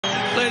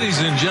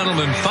Ladies and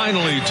gentlemen,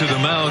 finally to the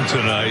mound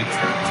tonight,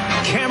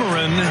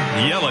 Cameron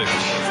Yelich,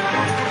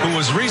 who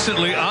was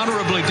recently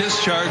honorably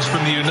discharged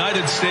from the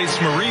United States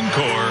Marine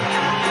Corps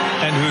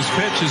and whose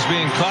pitch is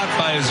being caught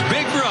by his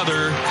big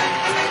brother,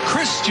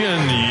 Christian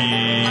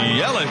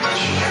Yelich.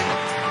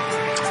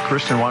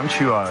 Christian, why don't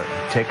you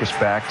take us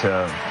back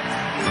to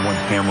when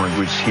Cameron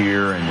was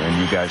here and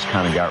you guys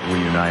kind of got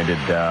reunited,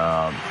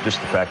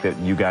 just the fact that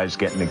you guys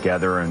getting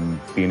together and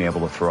being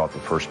able to throw out the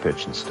first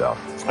pitch and stuff.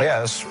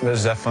 Yeah, it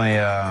was definitely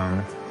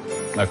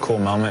a cool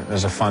moment. It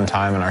was a fun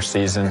time in our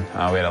season.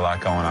 We had a lot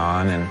going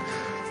on, and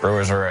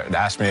Brewers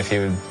asked me if he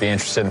would be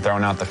interested in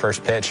throwing out the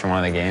first pitch in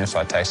one of the games, so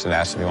I texted and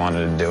asked if he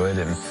wanted to do it,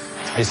 and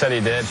he said he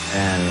did,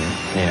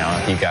 and, you know,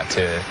 he got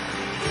to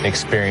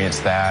experience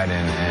that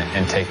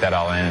and take that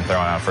all in and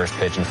throwing out first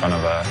pitch in front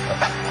of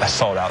a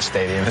sold-out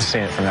stadium, just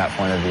seeing it from that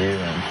point of view.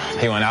 And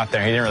he went out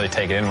there, he didn't really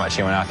take it in much.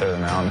 He went out there to the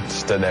mound,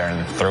 stood there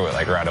and threw it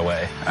like right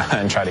away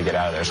and tried to get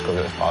out of there as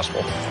quickly as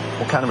possible.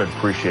 What kind of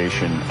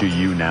appreciation do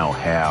you now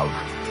have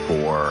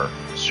for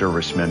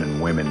servicemen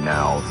and women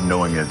now,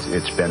 knowing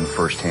it's been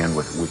firsthand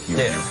with you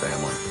and your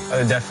family?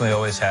 I definitely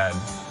always had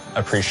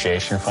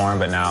appreciation for them,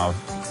 but now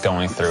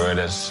going through it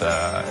as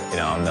you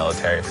know, a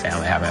military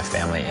family, having a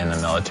family in the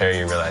military,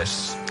 you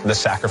realize the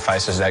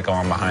sacrifices that go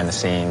on behind the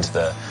scenes,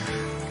 the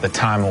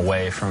time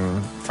away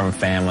from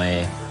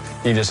family.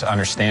 You just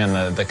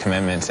understand the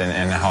commitments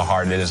and how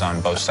hard it is on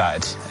both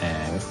sides,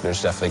 and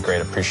there's definitely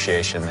great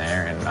appreciation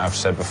there. And I've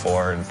said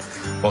before, and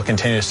we'll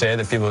continue to say,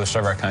 that people who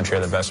serve our country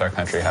are the best our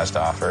country has to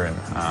offer, and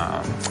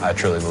I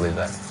truly believe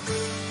that.